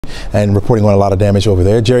and reporting on a lot of damage over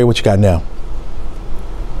there. Jerry, what you got now?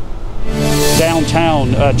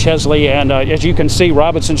 Downtown Chesley, and as you can see,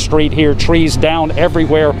 Robinson Street here, trees down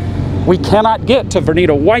everywhere. We cannot get to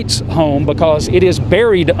Vernita White's home because it is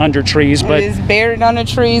buried under trees. But it is buried under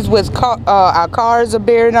trees. With our cars are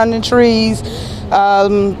buried under trees.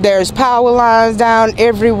 There's power lines down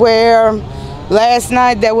everywhere. Last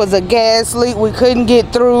night there was a gas leak. We couldn't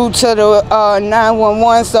get through to the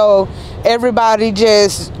 911, so everybody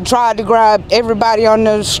just tried to grab everybody on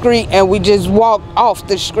the street, and we just walked off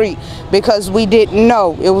the street because we didn't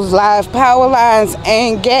know it was live power lines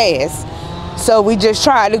and gas. So we just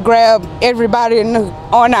tried to grab everybody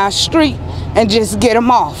on our street and just get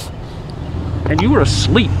them off. And you were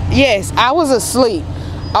asleep? Yes, I was asleep.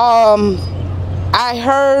 I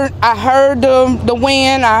heard the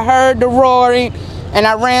wind, I heard the roaring, and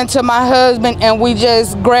I ran to my husband, and we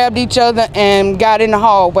just grabbed each other and got in the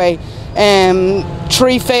hallway. And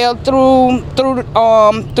tree fell through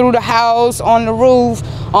the house, on the roof,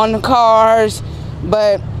 on the cars,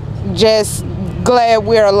 but just glad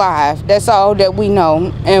we're alive. That's all that we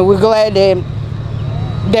know, and we're glad that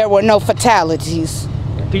there were no fatalities.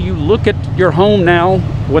 Do you look at your home now,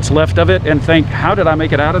 what's left of it, and think, how did I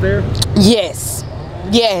make it out of there? Yes,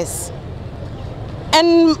 yes.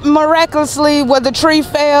 And miraculously, where the tree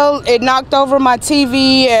fell, it knocked over my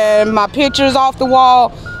TV and my pictures off the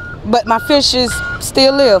wall, but my fishes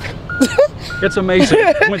still live. It's amazing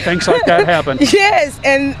when things like that happen. Yes,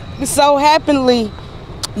 and so happily,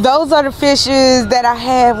 those are the fishes that I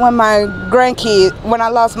had when when I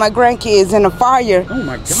lost my grandkids in a fire. Oh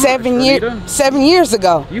my gosh, 7 years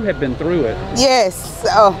ago. You had been through it. Yes,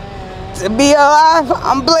 so to be alive,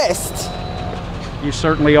 I'm blessed. You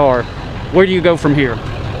certainly are. Where do you go from here?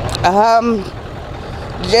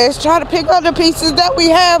 Just try to pick up the pieces that we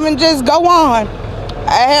have and just go on.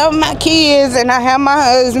 I have my kids and I have my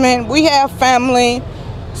husband. We have family.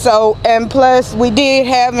 So, and plus we did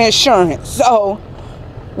have insurance. So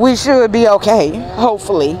we should be okay,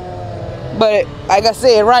 hopefully. But like I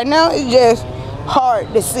said, right now it's just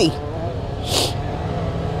hard to see.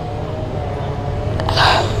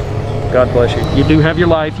 God bless you. You do have your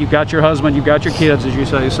life. You've got your husband. You've got your kids, as you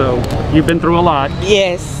say. So you've been through a lot.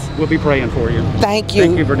 Yes. We'll be praying for you. Thank you.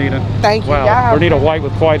 Thank you, Vernita. Thank you. Wow. Vernita White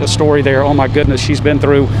with quite a story there. Oh my goodness, she's been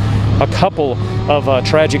through a couple of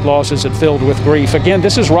tragic losses that filled with grief. Again,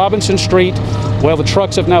 this is Robinson Street. Well, the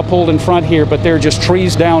trucks have now pulled in front here, but there are just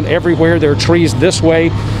trees down everywhere. There are trees this way.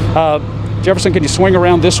 Jefferson, can you swing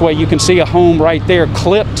around this way? You can see a home right there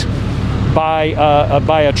clipped by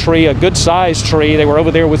a tree, a good-sized tree. They were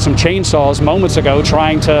over there with some chainsaws moments ago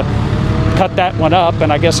trying to cut that one up,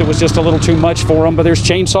 and I guess it was just a little too much for them, but there's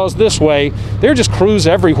chainsaws this way. There are just crews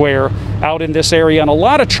everywhere out in this area, and a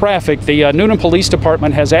lot of traffic. The Newnan Police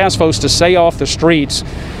Department has asked folks to stay off the streets.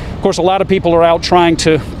 Of course, a lot of people are out trying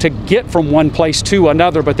to get from one place to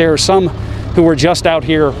another, but there are some who are just out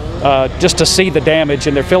here just to see the damage,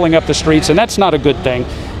 and they're filling up the streets, and that's not a good thing.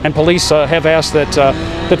 And police have asked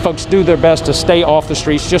that folks do their best to stay off the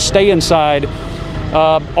streets, just stay inside.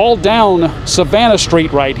 All down Savannah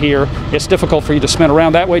Street right here, it's difficult for you to spin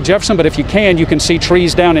around that way, Jefferson, but if you can see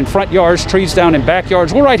trees down in front yards, trees down in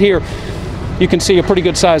backyards. Well, right here, you can see a pretty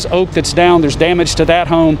good sized oak that's down. There's damage to that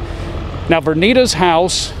home. Now, Vernita's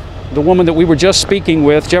house, the woman that we were just speaking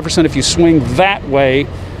with, Jefferson, if you swing that way,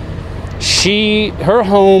 her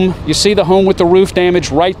home, you see the home with the roof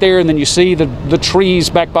damage right there, and then you see the trees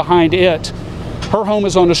back behind it. Her home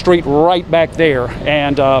is on the street right back there,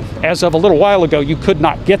 and as of a little while ago, you could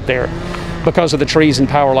not get there because of the trees and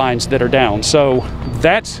power lines that are down. So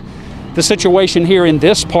that's the situation here in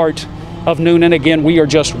this part of Newnan. Again, we are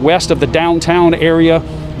just west of the downtown area.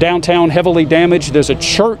 Downtown heavily damaged. There's a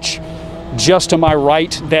church just to my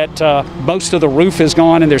right that most of the roof is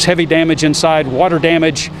gone, and there's heavy damage inside, water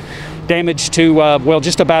damage to, well,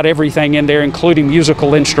 just about everything in there, including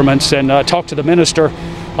musical instruments. And talked to the minister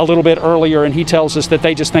a little bit earlier, and he tells us that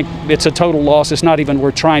they just think it's a total loss. It's not even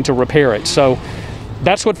worth trying to repair it. So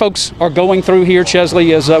that's what folks are going through here,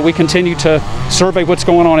 Chesley, as we continue to survey what's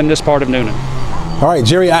going on in this part of Newnan. All right,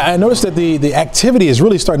 Jerry, I noticed that the activity is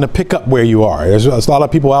really starting to pick up where you are. There's a lot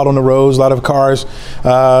of people out on the roads, a lot of cars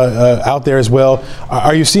out there as well.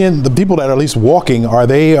 Are you seeing the people that are at least walking, are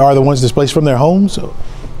the ones displaced from their homes?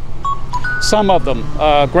 Some of them,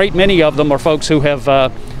 a great many of them are folks who have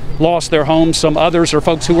lost their homes. Some others are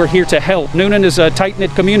folks who are here to help. Newnan is a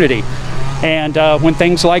tight-knit community. And when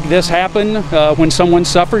things like this happen, when someone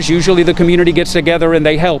suffers, usually the community gets together and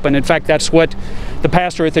they help. And in fact, that's what the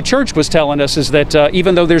pastor at the church was telling us, is that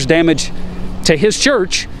even though there's damage to his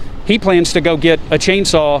church, he plans to go get a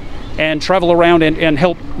chainsaw and travel around and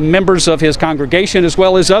help members of his congregation as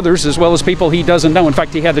well as others, as well as people he doesn't know. In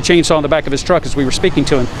fact, he had the chainsaw in the back of his truck as we were speaking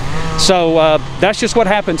to him. So that's just what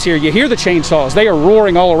happens here. You hear the chainsaws. They are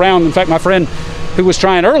roaring all around. In fact, my friend who was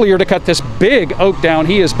trying earlier to cut this big oak down,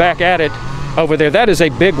 he is back at it over there. That is a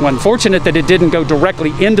big one. Fortunate that it didn't go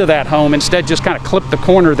directly into that home. Instead, just kind of clipped the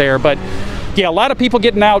corner there. But yeah, a lot of people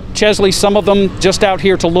getting out, Chesley, some of them just out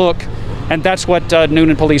here to look. And that's what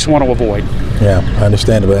Newnan police want to avoid. Yeah,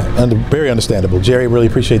 understandable. Very understandable. Jerry, really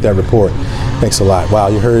appreciate that report. Thanks a lot. Wow,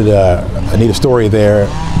 you heard Anita's story there.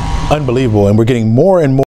 Unbelievable. And we're getting more and more